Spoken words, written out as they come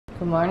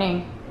Good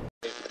morning.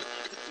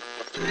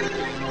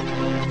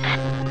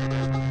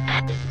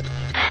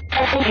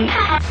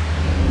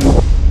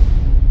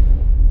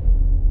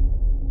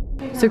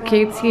 So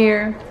Kate's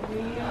here,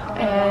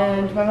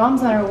 and my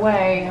mom's on her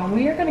way, and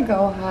we are gonna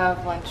go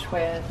have lunch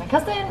with my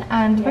cousin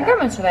and my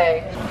grandma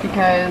today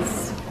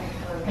because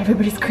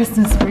everybody's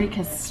Christmas break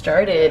has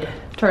started.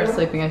 Tori's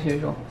sleeping as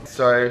usual.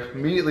 So I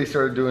immediately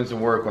started doing some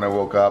work when I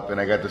woke up, and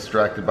I got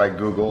distracted by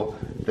Google.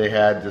 They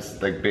had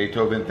this like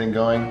Beethoven thing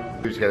going.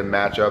 We just got a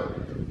matchup.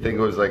 I think it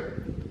was like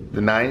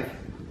the 9th,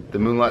 the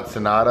Moonlight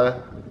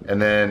Sonata,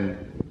 and then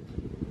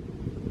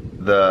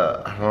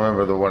I don't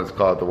remember the one it's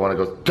called, the one that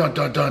goes dun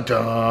dun dun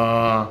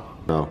dun.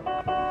 No.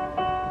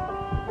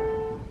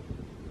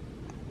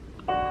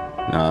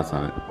 No, that's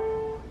not it.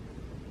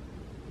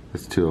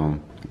 There's two of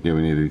them. Yeah,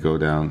 we need to go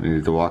down. We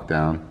need to walk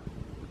down.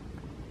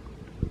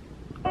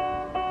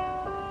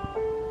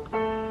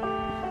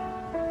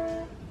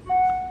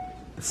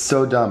 It's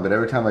so dumb, but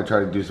every time I try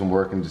to do some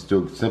work and just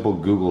do a simple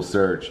Google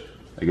search,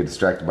 I get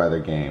distracted by their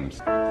games.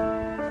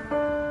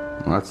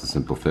 Well, that's a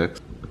simple fix.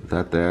 Put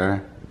that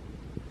there.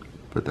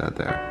 Put that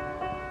there.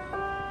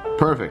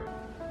 Perfect.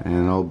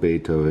 And old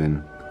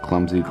Beethoven.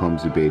 Clumsy,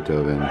 clumsy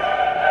Beethoven.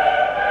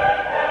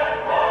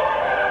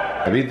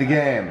 I beat the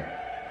game.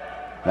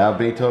 Now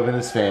Beethoven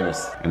is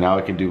famous. And now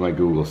I can do my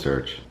Google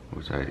search,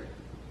 which I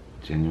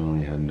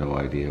genuinely had no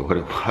idea what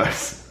it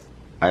was.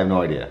 I have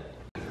no idea.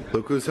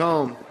 Look who's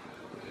home.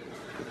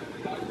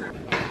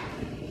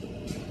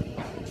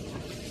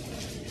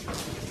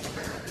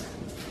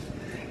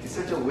 He's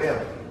such a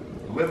whip.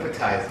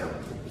 Whippetize him.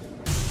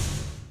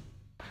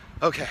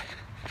 Okay,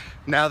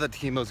 now that the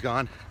chemo's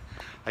gone,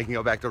 I can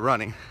go back to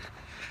running.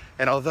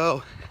 And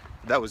although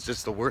that was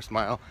just the worst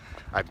mile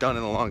I've done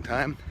in a long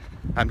time,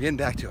 I'm getting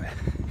back to it.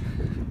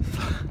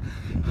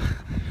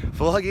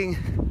 Vlogging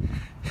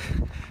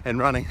and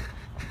running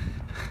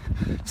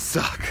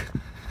suck.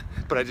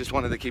 But I just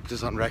wanted to keep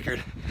this on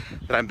record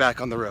that I'm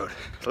back on the road,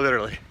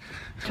 literally.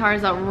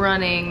 Tara's out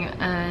running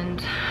and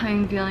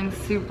I'm feeling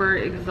super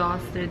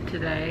exhausted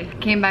today.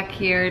 Came back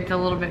here, did a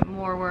little bit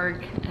more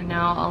work, and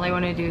now all I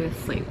want to do is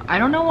sleep. I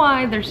don't know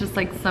why, there's just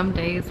like some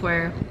days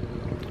where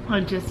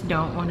I just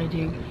don't want to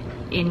do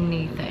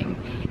anything.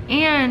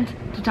 And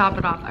to top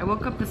it off, I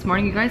woke up this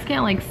morning, you guys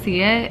can't like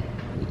see it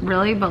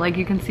really, but like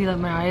you can see that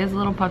my eye is a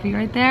little puffy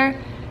right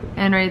there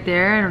and right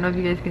there. I don't know if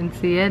you guys can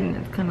see it, and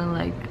it's kind of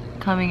like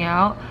coming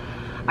out.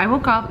 I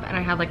woke up and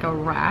I had like a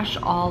rash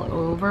all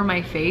over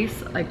my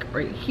face, like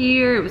right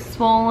here, it was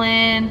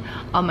swollen,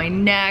 on my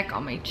neck,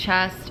 on my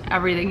chest,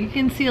 everything. You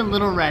can see a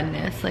little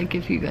redness, like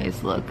if you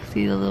guys look,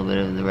 see a little bit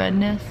of the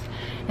redness.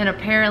 And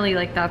apparently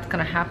like that's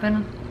gonna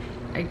happen,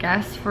 I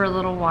guess, for a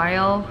little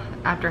while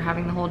after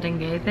having the whole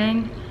dengue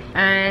thing.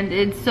 And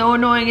it's so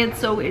annoying, it's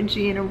so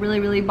itchy, and it really,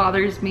 really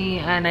bothers me,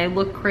 and I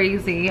look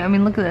crazy. I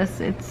mean, look at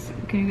this,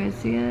 can you guys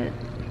see it?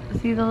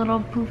 See the little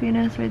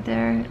poofiness right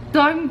there?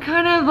 So I'm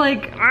kind of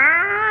like,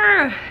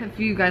 if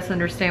you guys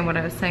understand what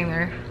I was saying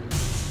there.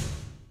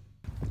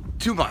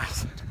 2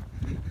 miles.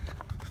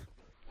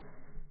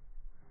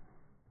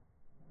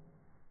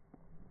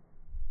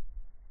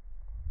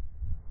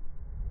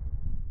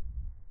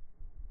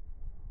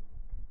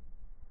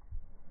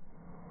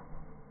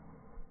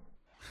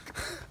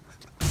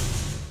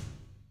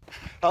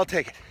 I'll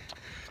take it.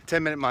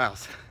 10-minute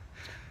miles.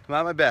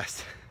 Not my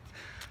best,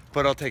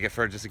 but I'll take it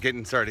for just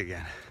getting started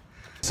again.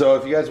 So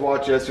if you guys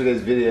watched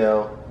yesterday's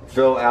video,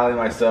 Phil, Allie, and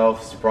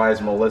myself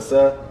surprised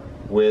Melissa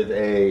with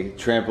a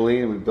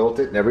trampoline. We built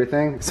it and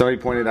everything. Somebody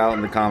pointed out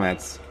in the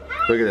comments.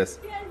 Look at this.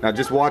 Now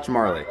just watch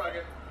Marley.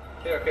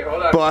 Okay,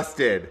 hold on.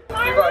 Busted.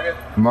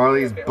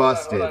 Marley's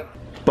busted.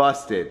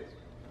 Busted.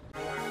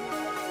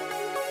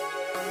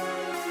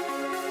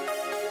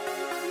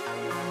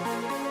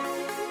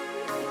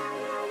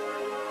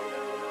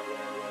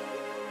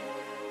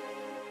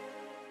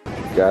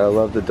 Gotta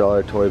love the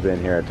dollar toy bin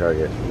here at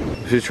Target.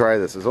 You should try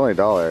this, it's only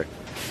 $1. It'd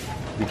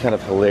be kind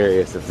of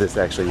hilarious if this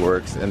actually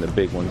works and the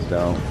big ones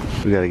don't.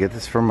 We gotta get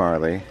this for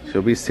Marley.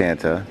 She'll be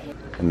Santa.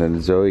 And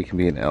then Zoe can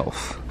be an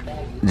elf.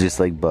 Just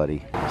like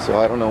Buddy. So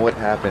I don't know what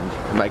happened.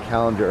 In my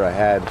calendar I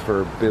had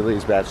for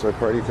Billy's bachelor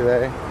party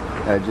today.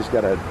 And I just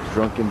got a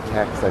drunken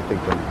text, I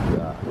think, from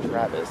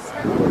Travis,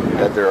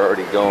 that they're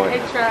already going.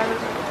 Hey Travis.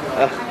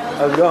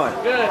 How's it going?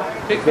 Good.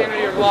 Big fan of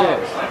your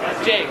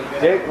vlogs. Jake.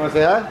 Jake, wanna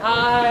say hi?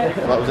 Hi.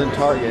 Well, I was in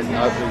Target,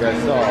 as you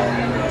guys saw,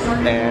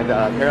 and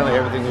apparently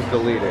everything was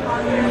deleted.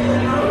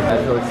 I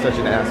feel like such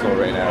an asshole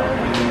right now.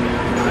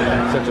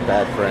 Such a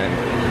bad friend.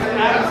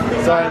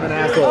 Sorry, I'm an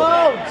asshole.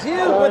 Oh, dude,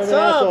 Sorry, what's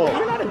up? asshole.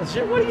 You're not a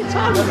jerk. What are you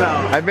talking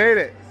about? I made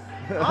it.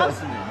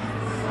 Awesome.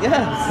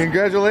 Yes.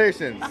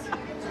 Congratulations.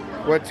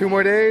 What, 2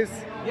 more days?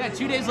 Yeah,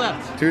 2 days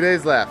left. 2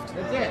 days left.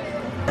 That's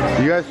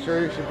it. You guys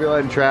sure you should be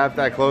letting Trav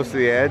that close to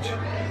the edge?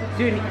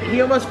 Dude,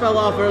 he almost fell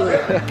off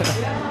earlier.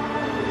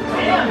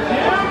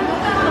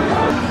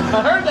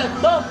 I heard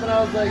that thump and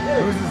I was like,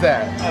 hey. Whose is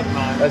that? That's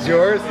mine. That's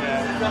yours?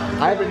 Yeah.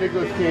 I have a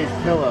Nicolas Cage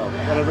pillow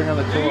that I bring on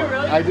the tour. Do you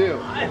really? I do.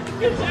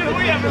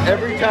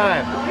 Every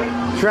time.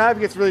 Trav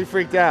gets really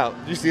freaked out.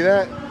 Did you see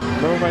that?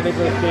 Remember my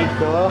Nicolas Cage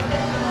pillow?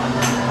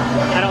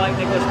 I don't like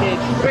Nicolas Cage.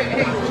 Wait,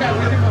 hey, chat,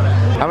 where's your phone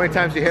at? How many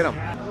times you hit him?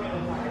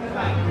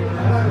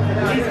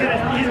 He's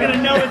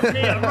gonna know it's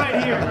me. I'm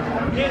right here.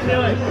 Can't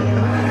do it.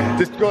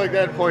 Just go like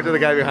that and point to the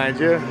guy behind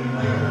you.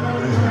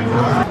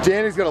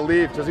 Danny's gonna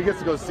leave because he gets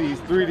to go see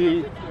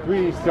 3D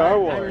Star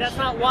Wars. That's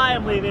not why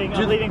I'm leaving.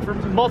 I'm leaving for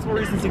multiple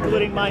reasons,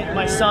 including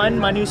my son,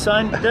 my new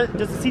son. Does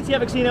the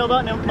CTFXC know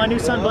about my new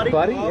son, Buddy?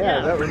 Buddy?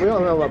 Yeah. We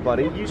don't know about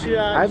Buddy. You should.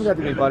 I haven't got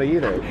to meet Buddy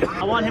either.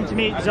 I want him to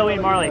meet Zoe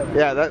and Marley.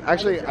 Yeah, that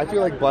actually, I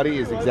feel like Buddy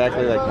is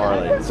exactly like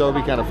Marley, so it'd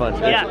be kind of fun.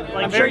 Yeah,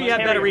 like I'm sure you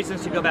have better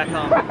reasons to go back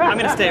home. I'm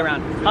gonna stay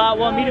around.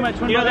 Well, I'm meeting my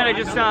twin brother. You know that I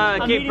just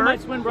I'm gave meeting birth?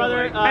 my twin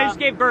brother. I just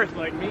gave birth.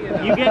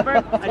 You gave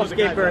birth? I just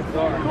gave birth.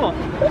 Cool.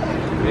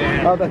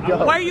 How'd that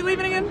go? Why are you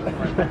leaving again?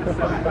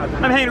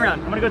 I'm hanging around.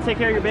 I'm gonna go take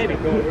care of your baby.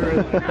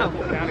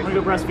 I'm gonna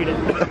go breastfeed it.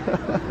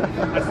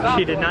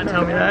 She did not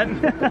tell me that.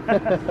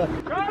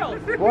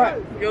 Charles!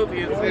 What?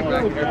 Guilty at the same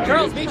time.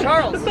 Charles, meet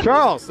Charles!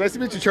 Charles, nice to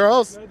meet you,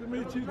 Charles.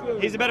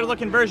 He's a better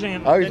looking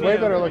version. Oh, he's way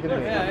better looking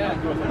than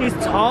me. He's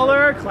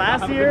taller,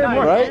 classier,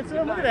 more Right?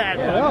 handsome. Look at that.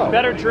 know.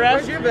 Better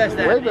dressed. Your best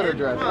Way better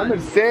dressed. I'm in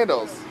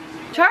sandals.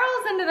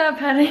 Charles ended up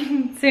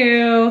heading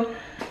to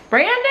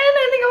Brandon,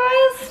 I think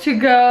it was, to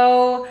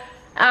go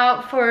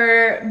out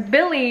for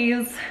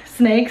Billy's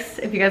Snake's,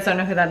 if you guys don't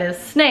know who that is,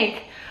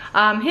 Snake,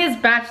 his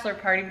bachelor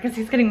party, because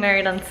he's getting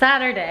married on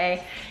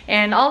Saturday,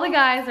 and all the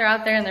guys are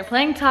out there and they're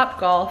playing Top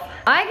Golf.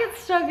 I get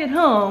stuck at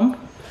home,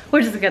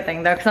 which is a good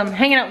thing though, because I'm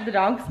hanging out with the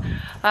dogs.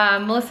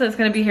 Melissa is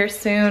gonna be here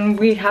soon.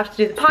 We have to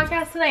do the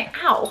podcast tonight.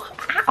 Ow,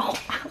 ow.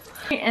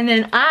 And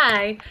then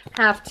I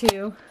have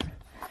to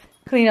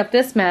clean up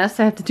this mess.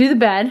 I have to do the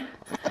bed,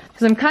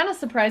 because I'm kind of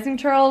surprising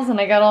Charles, and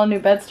I got all new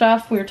bed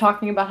stuff. We were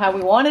talking about how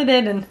we wanted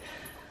it, and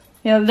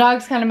you know, the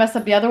dogs kind of messed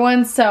up the other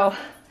ones, so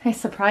I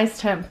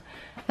surprised him.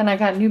 And I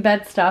got new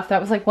bed stuff. That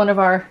was like one of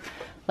our,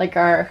 like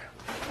our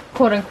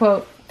quote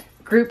unquote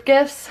group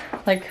gifts,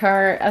 like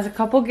our, as a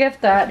couple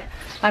gift that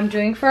I'm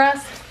doing for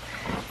us.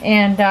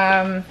 And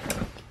I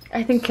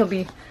think he'll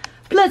be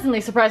pleasantly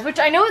surprised, which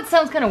I know it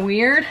sounds kind of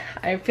weird.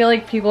 I feel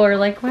like people are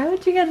like, why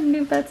would you get a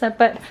new bed set?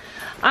 But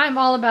I'm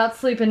all about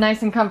sleeping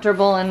nice and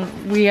comfortable, and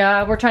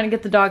we're trying to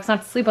get the dogs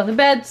not to sleep on the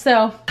bed,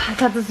 so I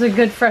thought this was a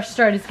good fresh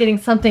start, is getting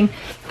something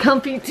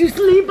comfy to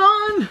sleep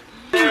on.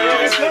 I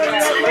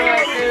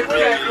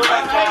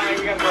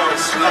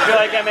feel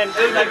like I'm in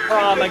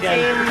prom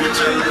again. He's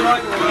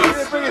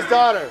gonna bring his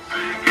daughter.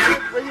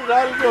 Bring your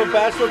daughter to a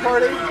bachelor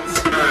party?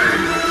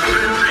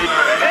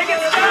 Make it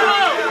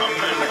solo!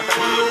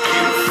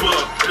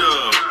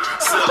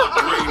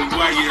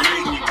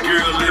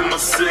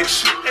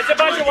 It's a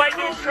bunch of white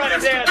dudes trying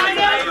to dance.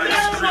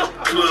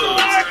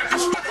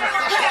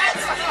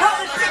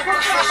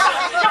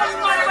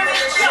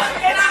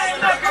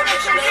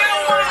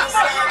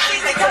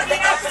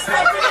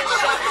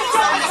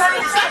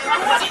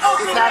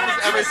 This happens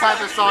every time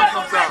the song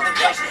comes out.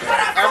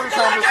 Every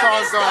time the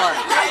song's on,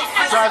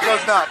 John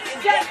goes nuts.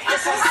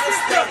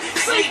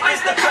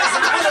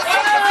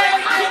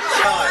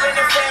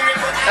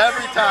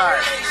 Every time.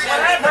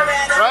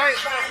 Right?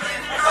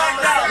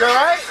 You're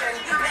right?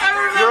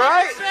 You're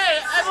right?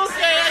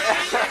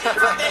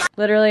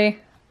 Literally,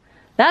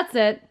 that's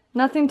it.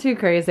 Nothing too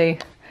crazy.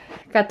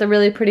 Got the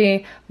really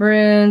pretty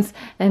maroons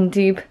and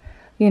deep,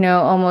 you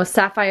know, almost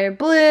sapphire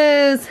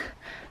blues.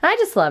 I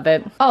just love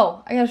it.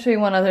 Oh, I gotta show you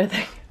one other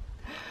thing.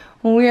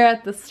 When we were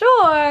at the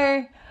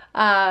store,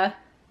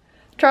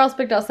 Charles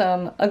picked out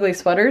some ugly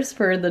sweaters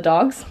for the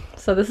dogs.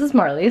 So this is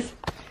Marley's.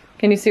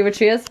 Can you see what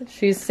she is?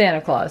 She's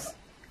Santa Claus.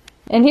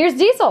 And here's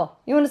Diesel.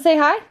 You wanna say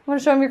hi? Wanna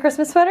show him your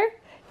Christmas sweater?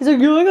 He's like,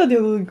 yeah, I got the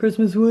ugly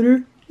Christmas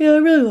sweater. Yeah, I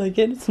really like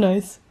it. It's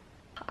nice.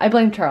 I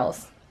blame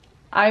Charles.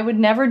 I would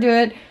never do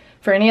it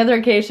for any other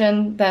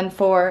occasion than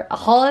for a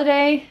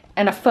holiday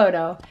and a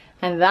photo,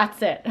 and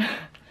that's it. What?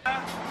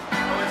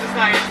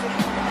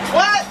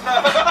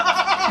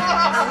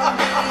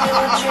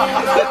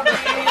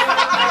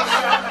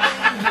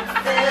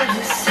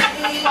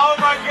 Oh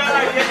my god, I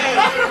get it.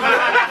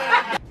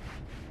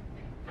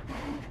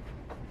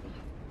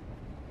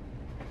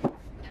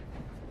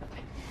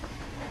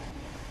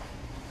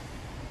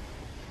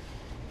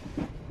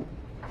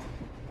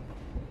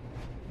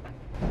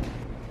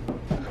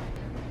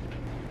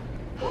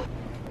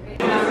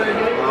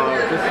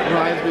 This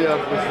reminds me of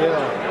Brazil.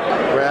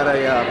 We're at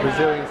a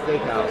Brazilian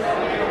steakhouse.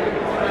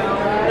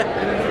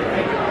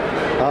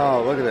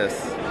 Oh, look at this.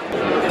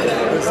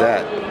 What's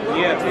that?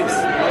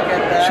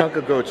 Chunk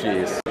of goat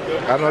cheese. I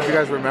don't know if you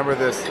guys remember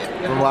this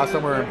from last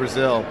time we were in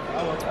Brazil.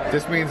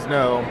 This means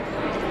no.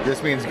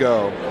 This means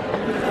go.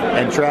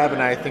 And Trav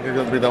and I think are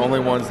going to be the only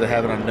ones that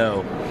have it on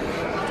no.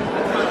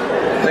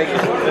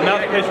 The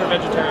not the case for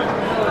vegetarian.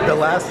 The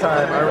last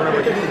time I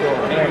remember eating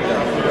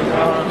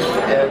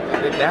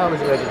and now I'm a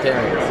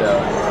vegetarian, so.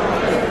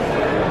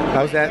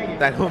 How's that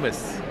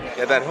hummus?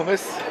 Get that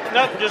hummus?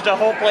 Nope, just a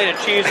whole plate of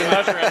cheese and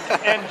mushrooms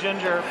and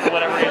ginger for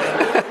whatever reason.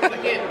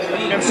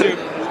 And soup.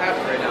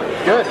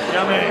 Good.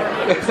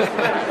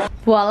 Yummy.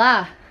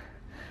 Voila.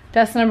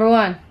 Desk number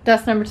 1,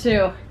 desk number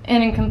 2,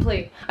 and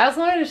incomplete. I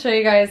also wanted to show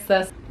you guys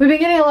this. We've been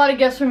getting a lot of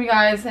gifts from you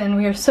guys, and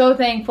we are so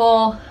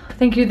thankful.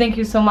 Thank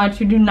you so much.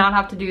 You do not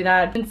have to do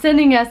that. And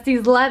sending us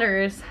these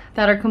letters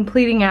that are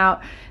completing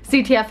out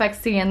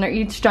CTFXC, and they're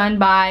each done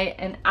by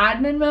an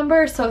admin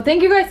member. So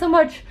thank you guys so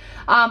much.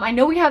 I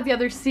know we have the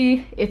other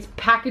C. It's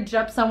packaged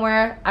up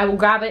somewhere. I will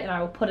grab it and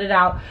I will put it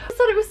out. I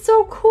thought it was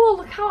so cool.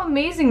 Look how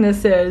amazing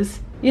this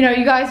is. You know,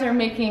 you guys are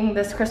making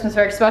this Christmas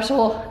very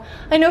special.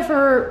 I know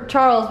for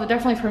Charles, but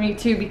definitely for me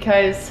too,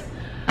 because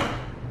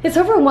it's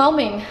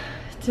overwhelming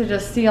to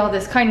just see all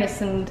this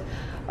kindness and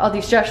all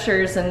these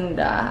gestures, and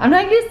I'm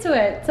not used to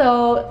it.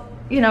 So,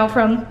 you know,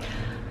 from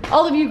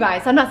all of you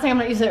guys, I'm not saying I'm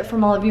not using it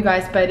from all of you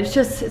guys, but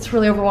it's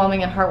really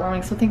overwhelming and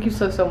heartwarming. So thank you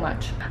so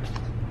much.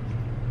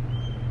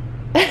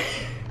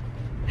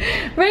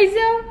 Right,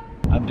 Joe?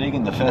 I'm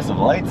digging the festive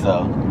lights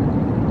though.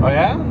 Oh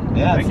yeah?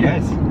 Yeah, it's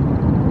nice.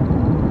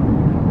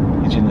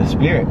 Get you in the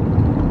spirit.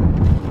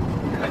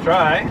 I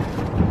try.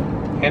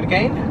 Candy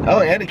cane?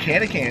 Oh, and a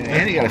candy cane.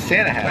 And you got a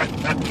Santa hat.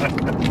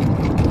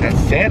 That's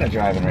Santa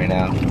driving right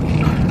now.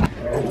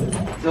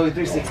 It's only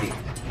 360.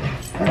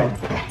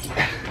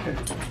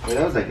 Wait,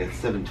 that was like at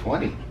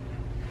 720.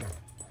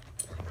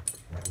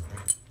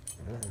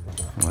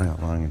 Why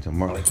not long until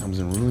Marley comes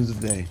and ruins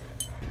the day?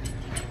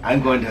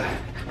 I'm going to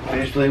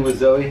finish playing with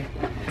Zoe,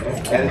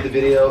 edit the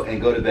video,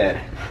 and go to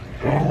bed.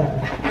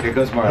 Here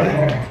goes Marley.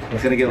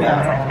 It's gonna get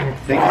loud.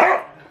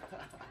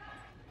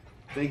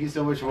 Thank you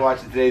so much for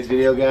watching today's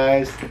video,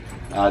 guys.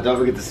 Don't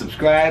forget to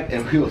subscribe,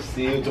 and we will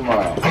see you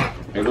tomorrow.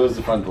 Here goes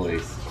the fun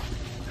police.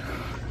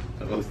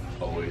 That goes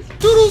always.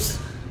 Toodles!